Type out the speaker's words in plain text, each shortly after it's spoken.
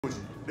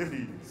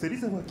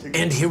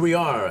And here we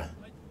are,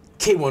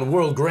 K-1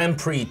 World Grand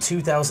Prix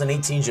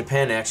 2018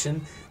 Japan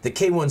action, the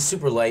K-1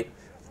 Super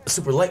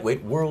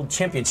Lightweight World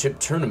Championship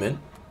Tournament.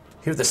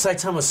 Here at the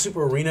Saitama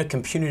Super Arena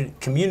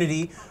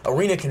Community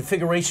Arena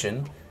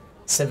configuration,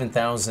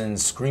 7,000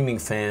 screaming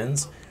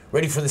fans.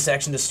 Ready for this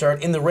action to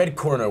start. In the red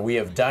corner, we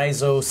have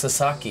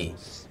D.Sasaki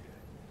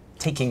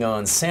taking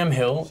on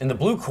S.Hill. In the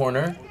blue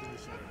corner,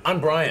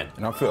 I'm Brian.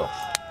 And I'm Phil.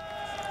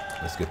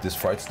 Let's get this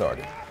fight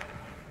started.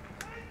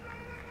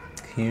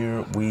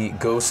 Here we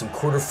go, some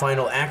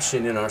quarterfinal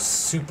action in our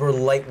Super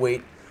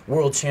Lightweight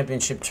World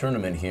Championship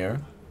Tournament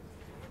here.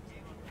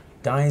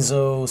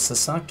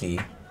 D.Sasaki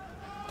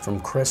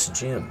from Crest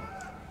Gym.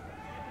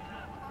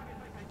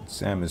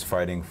 Sam is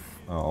fighting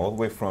all the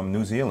way from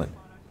New Zealand.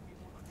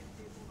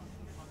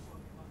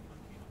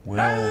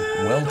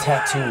 Well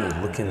tattooed,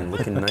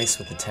 looking nice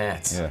with the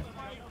tats. Yeah.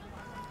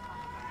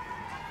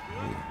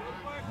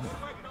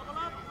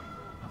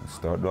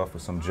 Started off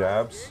with some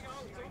jabs.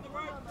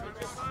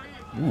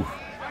 Ooh.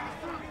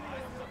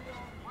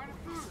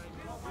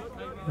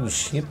 Ooh,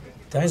 shit.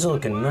 D.Sasaki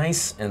looking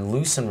nice and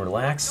loose and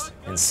relaxed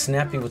and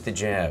snappy with the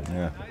jab.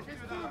 Yeah.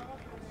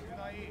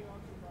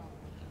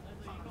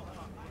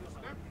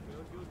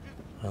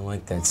 I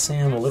like that.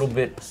 Sam a little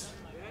bit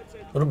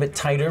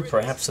tighter,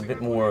 perhaps a bit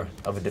more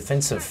of a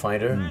defensive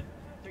fighter.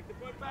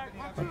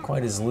 Not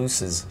quite as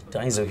loose as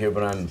D.Sasaki here,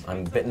 but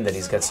I'm betting that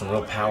he's got some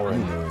real power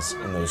in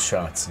those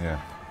shots.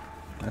 Yeah.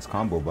 Nice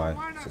combo by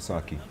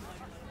Sasaki.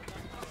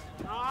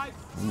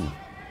 Ooh.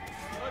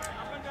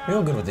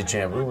 Real good with the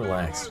jab, real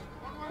relaxed.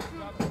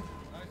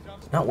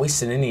 Not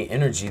wasting any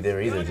energy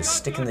there either, just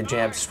sticking the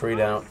jab straight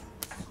out,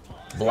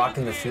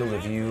 blocking the field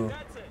of view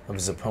of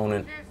his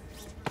opponent.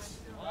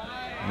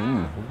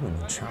 Ooh,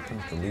 and chopping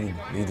with the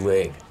lead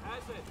leg.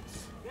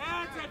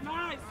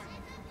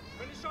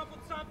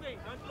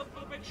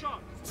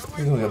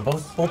 We got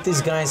both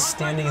these guys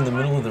standing in the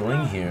middle of the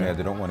ring here. Yeah,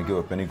 they don't want to give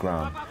up any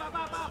ground.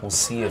 We'll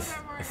see if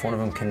one of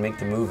them can make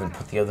the move and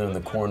put the other in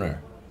the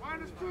corner.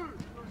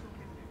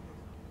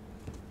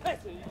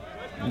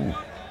 Ooh.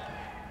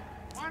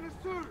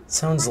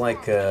 Sounds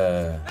like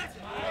D.Sasaki,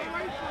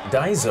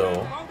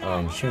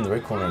 here in the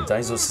red corner,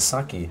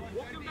 D.Sasaki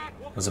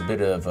was a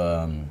bit of,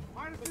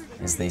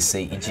 as they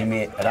say,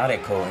 ijime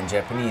rareko in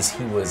Japanese.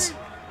 He was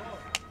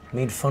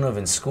made fun of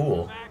in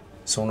school,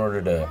 so in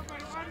order to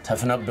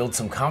toughen up, build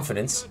some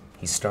confidence,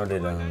 he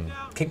started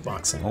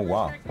kickboxing. Oh,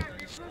 wow.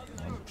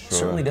 Sure.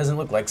 Certainly doesn't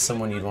look like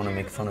someone you'd want to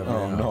make fun of.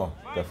 Oh, no,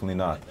 definitely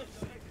not.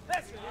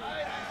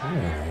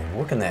 Ooh,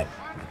 working that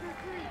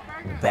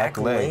back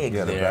leg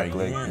yeah, there. The back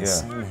leg, yeah.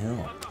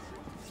 S.Hill.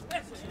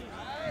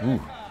 Ooh,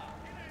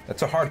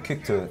 that's a hard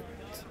kick to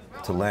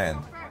land,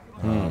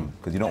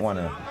 because you don't want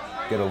to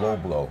get a low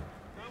blow.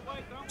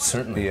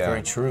 Certainly,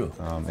 very true.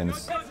 And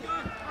it's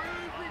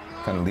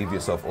kind of leave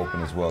yourself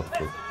open as well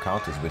for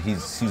counters, but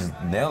he's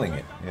nailing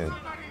it. Yeah,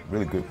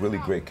 really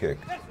great kick.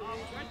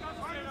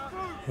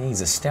 He's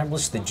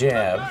established the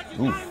jab,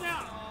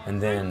 and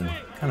then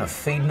kind of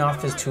fading off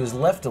to his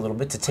left a little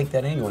bit to take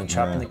that angle and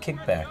chopping the kick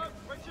back.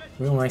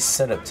 Real nice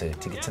setup to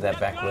get to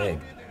that back leg.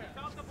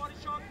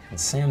 And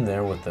Sam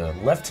there with the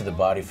left to the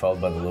body followed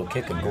by the low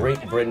kick, a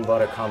great bread and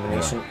butter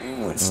combination.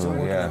 Ooh, it's still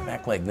working that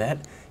back leg.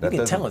 That you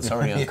can tell it's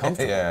already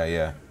uncomfortable.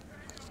 Yeah.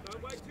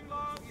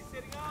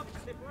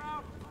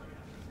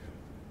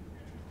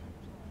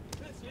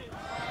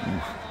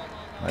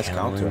 Nice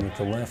counter. With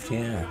the left,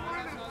 yeah.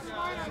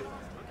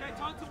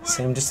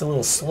 Sam just a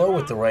little slow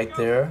with the right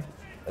there,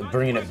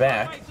 bringing it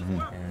back,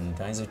 and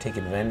D.Sasaki take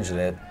advantage of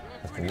that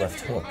with the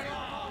left hook.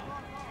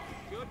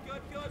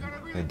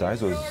 Yeah,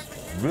 D.Sasaki is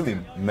really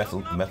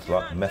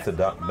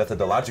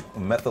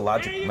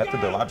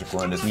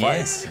methodological in this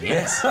fight.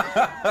 Yes.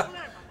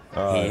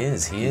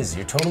 He is.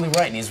 You're totally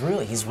right, and he's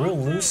real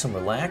loose and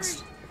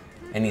relaxed,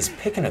 and he's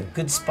picking a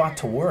good spot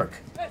to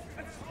work.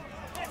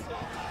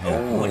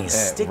 Oh, and he's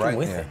sticking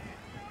with it.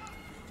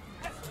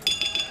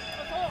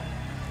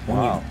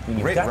 When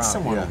you've got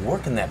someone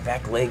working that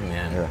back leg,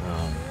 man,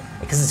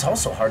 because it's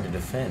also hard to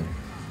defend.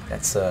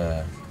 That's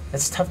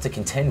tough to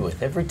contend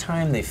with. Every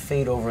time they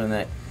fade over in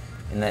that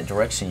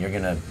direction, you're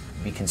gonna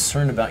be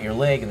concerned about your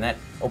leg, and that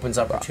opens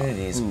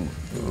opportunities.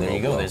 There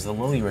you go. There's the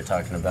low you were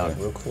talking about,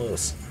 real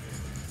close.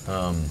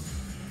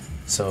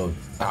 So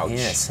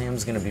yeah,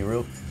 Sam's gonna be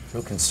real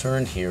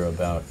concerned here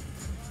about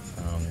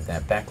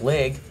that back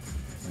leg,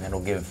 and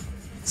that'll give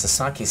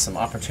Sasaki some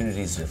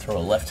opportunities to throw a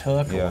left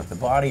hook or with the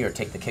body or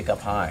take the kick up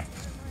high.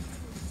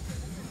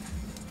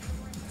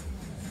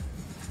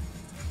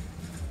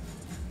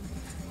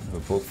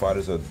 Both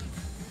fighters are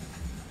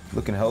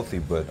looking healthy,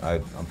 but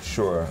I'm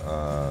sure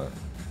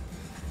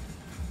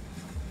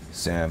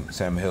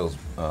S.Hill's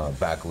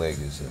back leg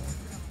is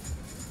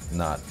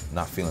not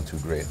feeling too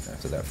great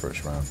after that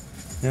first round.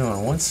 You know,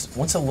 and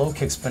once a low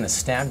kick's been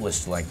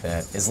established like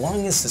that, as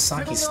long as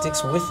Sasaki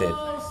sticks with it,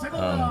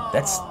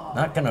 that's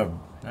not gonna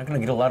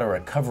get a lot of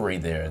recovery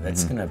there.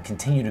 That's gonna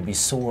continue to be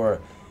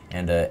sore,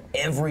 and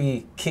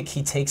every kick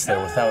he takes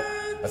there without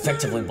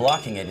effectively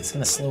blocking it, it's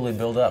gonna slowly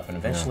build up, and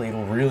eventually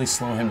it'll really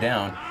slow him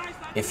down.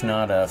 if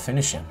not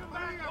finish him.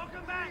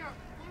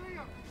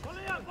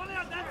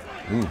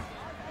 Ooh.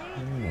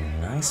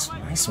 Ooh,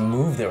 nice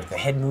move there with the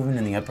head movement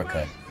and the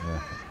uppercut.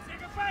 Yeah.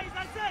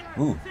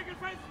 Ooh.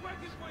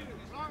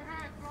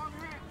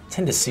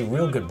 Tend to see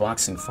real good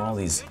boxing for all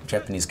these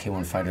Japanese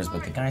K-1 fighters,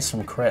 but the guys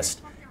from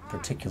Crest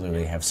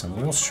particularly have some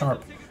real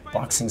sharp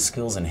boxing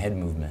skills and head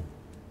movement.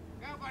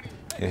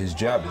 Yeah, his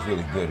jab is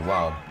really good.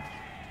 Wow.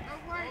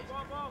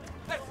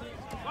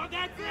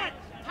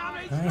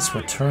 Nice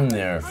return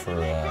there for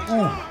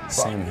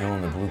Sam Hill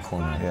in the blue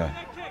corner. Yeah.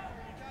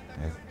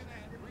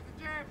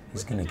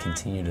 He's going to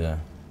continue to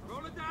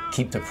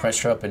keep the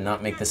pressure up and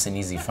not make this an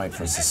easy fight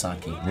for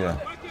Sasaki. Yeah.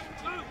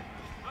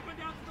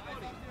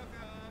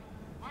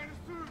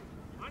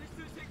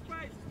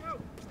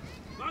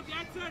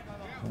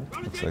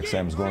 Looks like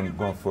Sam's going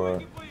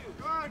for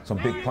some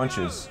big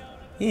punches.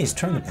 Yeah, he's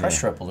turned the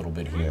pressure up a little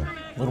bit here.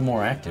 A little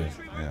more active.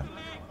 Yeah.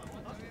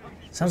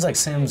 Sounds like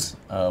Sam's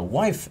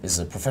wife is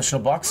a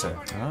professional boxer.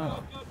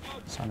 Oh.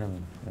 So I'd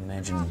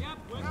imagine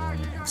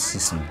see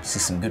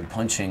some good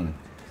punching,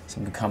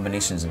 some good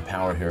combinations and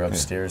power here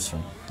upstairs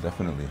from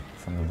Definitely.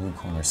 From the blue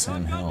corner,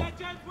 Sam Hill.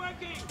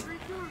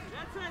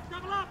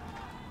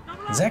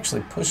 He's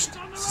actually pushed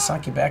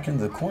Sasaki back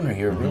into the corner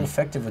here, real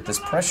effective with this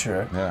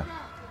pressure. Yeah.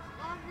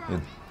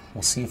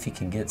 We'll see if he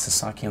can get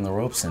Sasaki on the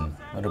ropes and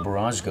let a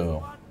barrage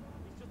go.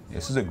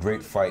 This is a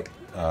great fight.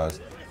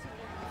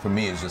 For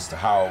me, it's just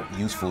how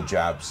useful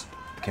jabs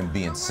can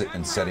be in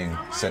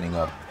setting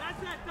up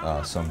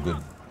some good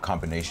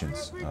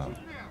combinations.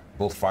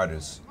 Both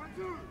fighters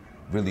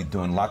really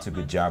doing lots of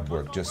good jab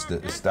work, just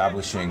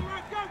establishing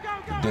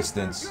the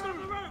distance,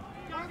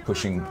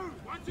 pushing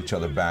each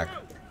other back.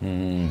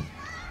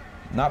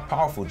 Not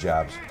powerful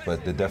jabs,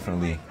 but they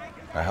definitely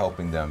are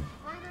helping them.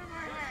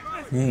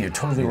 Yeah, you're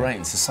totally right.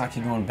 And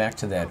Sasaki going back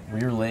to that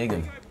rear leg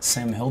of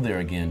Sam Hill there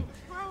again.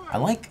 I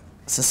like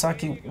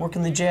Sasaki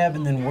working the jab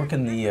and then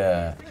working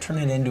the,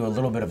 turning it into a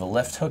little bit of a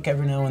left hook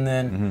every now and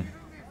then.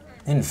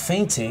 Then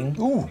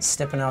feinting,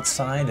 stepping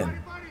outside and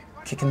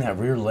kicking that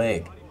rear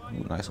leg.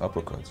 Ooh, nice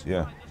uppercuts,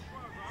 yeah.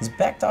 He's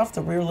backed off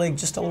the rear leg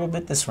just a little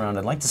bit this round.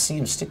 I'd like to see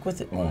him stick with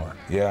it more.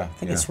 Yeah, I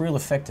think it's real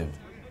effective.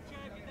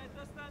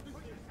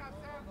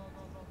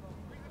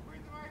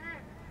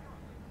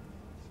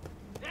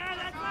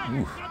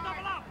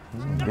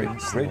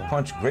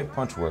 Great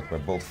punch work by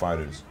both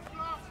fighters.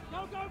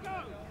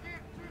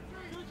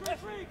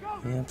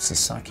 Yep,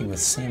 Sasaki with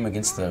Sam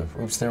against the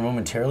ropes there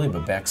momentarily,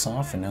 but backs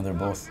off, and now they're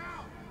both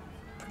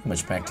pretty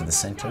much back to the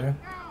center.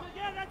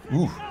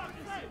 Ooh.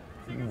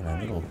 A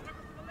little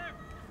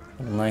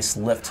nice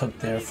left hook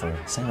there for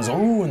Sam Hill.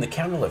 Oh, and the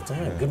counter left.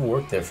 Yeah, good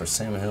work there for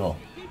Sam Hill.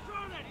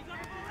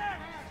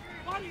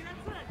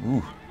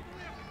 Ooh.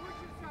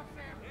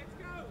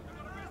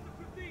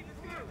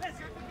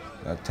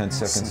 Got 10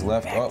 seconds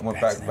left.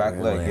 Went back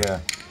leg. Yeah.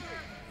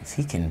 If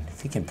he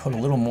can put a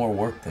little more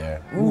work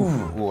there.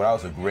 Ooh, that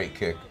was a great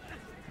kick.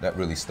 That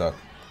really stuck.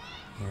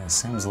 Yeah,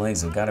 Sam's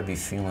legs have got to be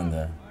feeling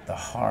the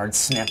hard,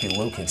 snappy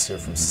low kicks here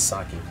from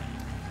Sasaki.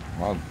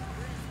 Well,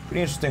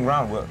 pretty interesting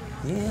round. What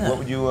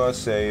would you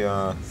say?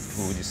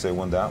 Who would you say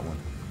won that one?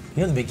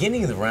 You know, the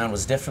beginning of the round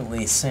was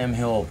definitely Sam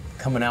Hill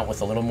coming out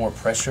with a little more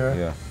pressure.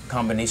 Yeah.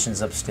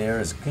 Combinations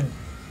upstairs,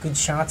 good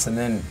shots, and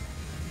then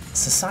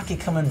Sasaki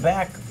coming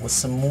back with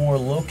some more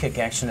low kick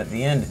action at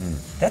the end.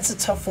 That's a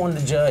tough one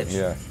to judge.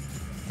 Yeah.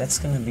 That's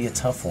going to be a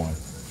tough one.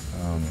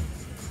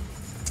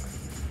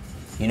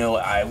 You know,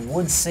 I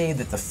would say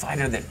that the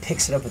fighter that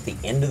picks it up at the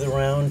end of the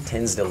round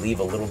tends to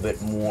leave a little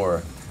bit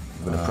more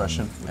An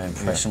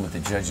impression with the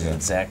judges,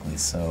 exactly.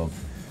 So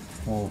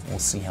we'll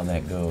see how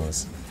that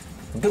goes.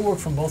 Good work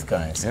from both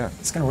guys. Yeah.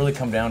 It's going to really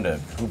come down to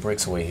who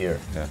breaks away here.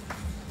 Yeah.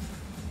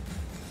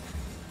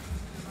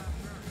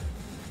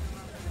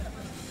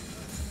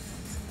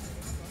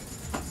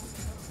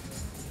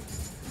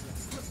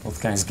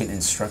 Both guys getting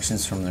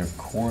instructions from their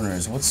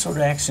corners. What sort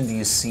of action do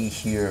you see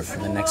here for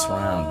the next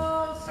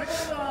round,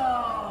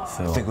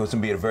 Phil? I think it's going to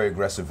be a very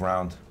aggressive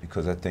round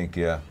because I think,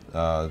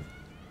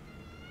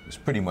 it's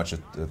pretty much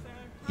an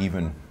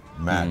even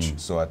match.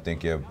 So I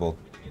think,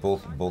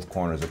 both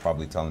corners are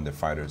probably telling their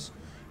fighters,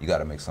 you got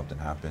to make something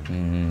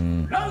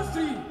happen.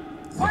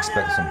 I'm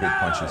expecting some big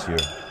punches here.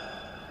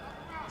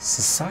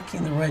 Sasaki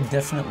in the red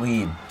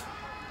definitely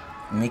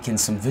making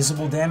some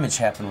visible damage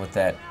happen with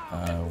that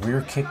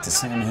rear kick to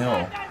Sam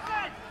Hill.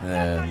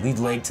 The lead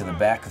leg to the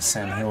back of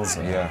Sam Hill's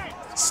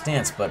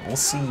stance, but we'll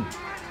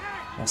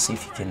see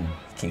if he can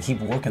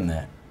keep working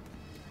that.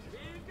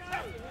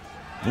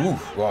 Ooh,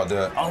 well,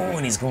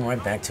 and he's going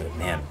right back to it.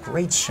 Man,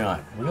 great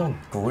shot. Real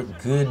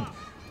good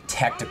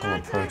tactical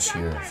approach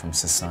here from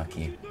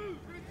Sasaki.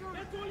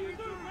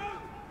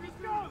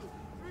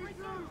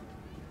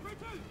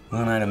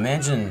 Well, and I'd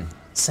imagine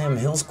Sam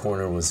Hill's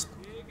corner was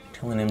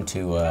telling him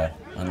to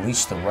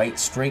unleash the right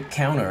straight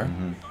counter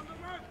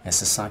as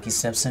Sasaki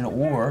steps in,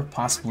 or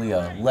possibly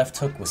a left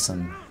hook with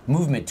some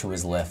movement to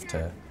his left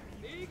to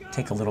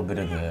take a little bit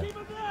of the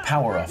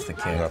power off the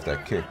kick. Off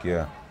that kick,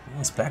 yeah.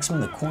 His back's in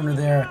the corner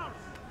there.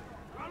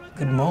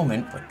 Good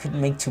moment, but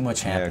couldn't make too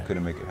much happen. Yeah,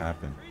 couldn't make it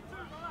happen.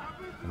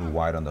 A little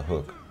wide on the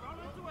hook.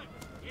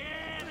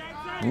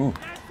 Ooh,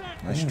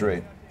 nice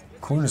straight.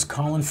 Corner's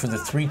calling for the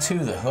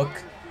 3-2, the hook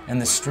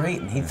and the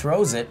straight, and he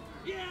throws it.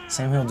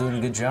 S.Hill doing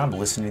a good job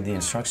listening to the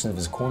instructions of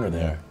his corner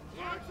there.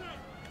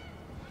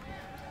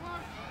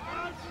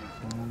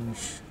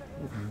 Let's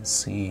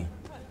see.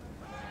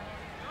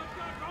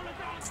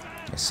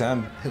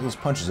 Hill's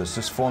punches are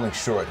just falling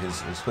short.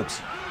 His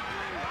hooks.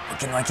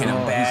 Looking like in a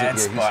bad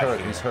spot here.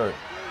 He's hurt.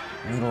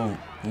 Little,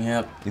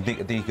 yep. I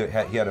think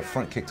he had a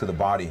front kick to the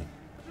body.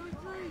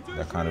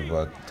 That kind of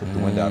took the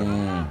wind out of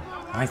him.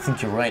 I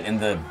think you're right, and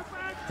the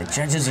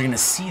judges are going to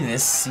see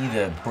this, see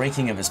the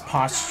breaking of his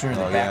posture,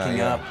 the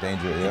backing up,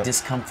 danger, the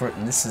discomfort,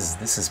 and this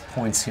is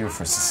points here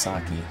for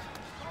Sasaki.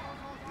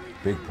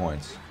 Big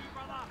points.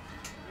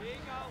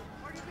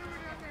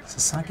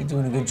 Sasaki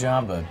doing a good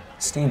job of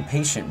staying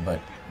patient, but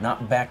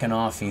not backing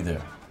off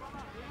either.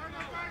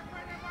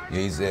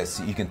 Yeah,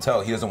 you can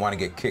tell he doesn't want to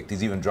get kicked.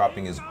 He's even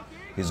dropping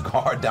his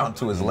guard down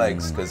to his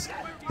legs because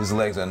his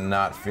legs are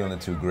not feeling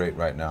too great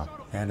right now.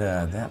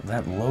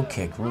 That low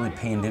kick really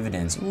paying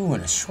dividends. Ooh,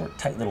 and a short,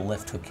 tight little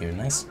left hook here.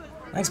 Nice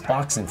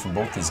boxing from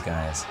both these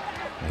guys.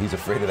 And he's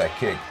afraid of that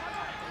kick.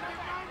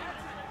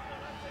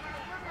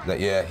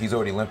 He's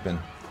already limping.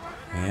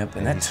 Yep,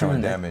 and that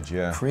turn damage,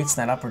 creates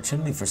that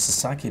opportunity for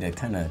Sasaki to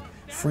kind of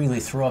freely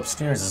throw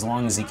upstairs as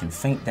long as he can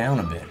feint down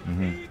a bit.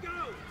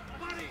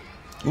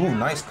 Ooh,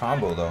 nice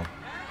combo though.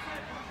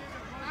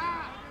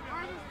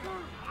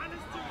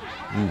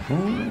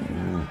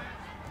 Good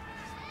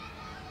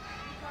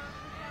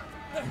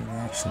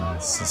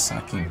action.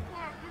 Sasaki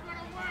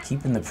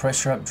keeping the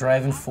pressure up,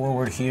 driving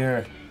forward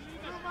here.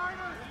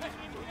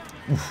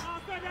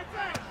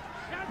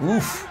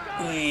 Oof.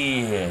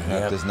 Yeah.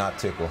 That does not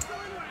tickle.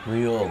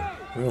 Real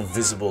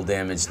visible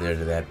damage there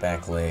to that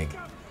back leg.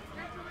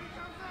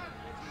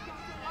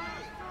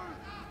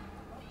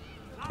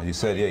 As you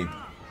said, you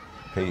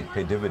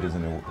pay dividends,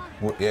 and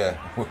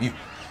it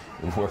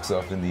works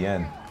off in the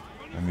end.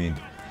 I mean,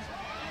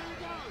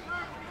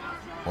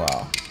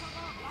 wow.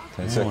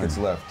 10 seconds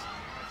left.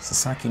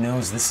 Sasaki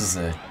knows this is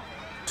a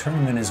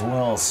tournament as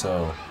well,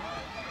 so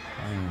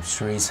I'm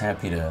sure he's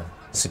happy to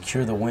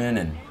secure the win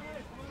and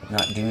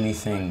not do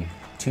anything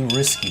too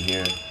risky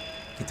here.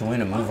 Get the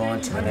win and move on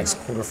to the next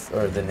quarter,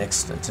 or to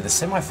the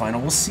semifinal.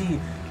 We'll see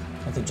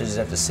what the judges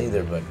have to say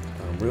there, but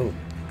a real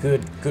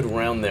good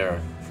round there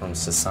from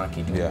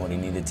Sasaki, doing what he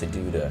needed to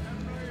do to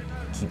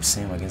keep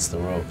Sam against the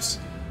ropes.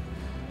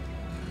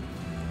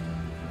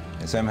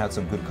 And Sam had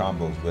some good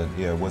combos, but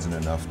it wasn't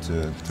enough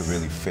to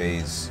really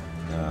phase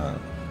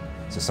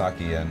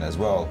Sasaki, and as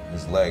well,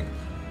 his leg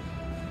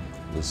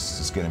was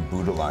just getting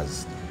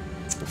brutalized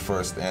the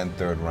first and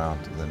third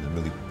round, and then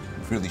it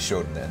really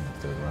showed in the end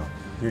of the third round.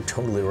 You're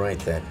totally right.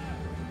 That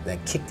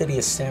kick that he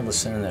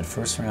established there in that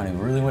first round, he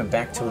really went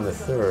back to in the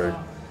third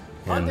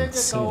and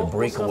seemed to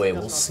break away.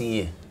 We'll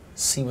see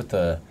what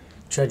the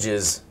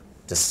judges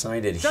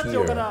decided here.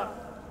 30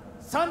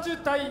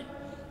対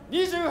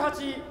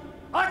28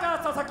赤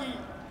佐々木。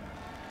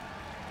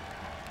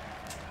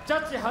ジ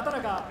ャッジ畑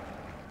中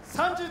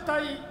30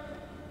対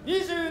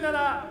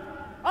27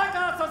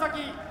赤佐々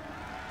木。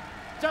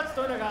ジャッ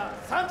ジ豊永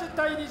30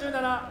対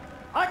27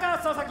赤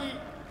佐々木。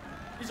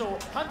以上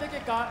判定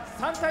結果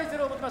3対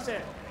0をもちまし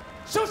て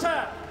勝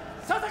者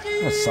佐々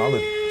木。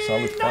Solid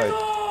fight.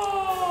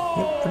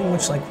 Yeah, pretty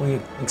much like we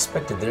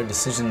expected. Their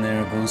decision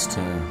there goes to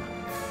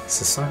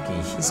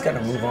Sasaki. He's got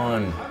to move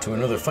on to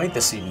another fight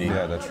this evening.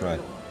 Yeah, that's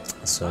right.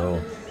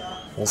 So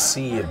we'll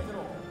see.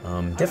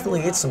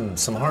 Definitely hit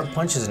some hard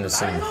punches into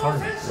some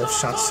hard left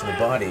shots to the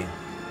body.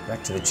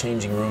 Back to the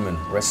changing room and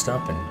rest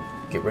up and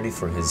get ready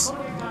for his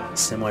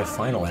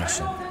semi-final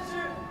action.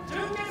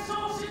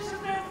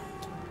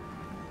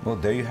 Well,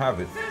 there you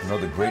have it.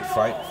 Another great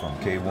fight from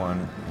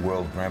K-1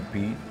 World Grand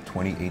Prix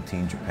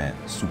 2018 Japan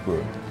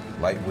Super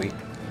Lightweight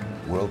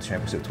World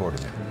Championship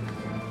Tournament.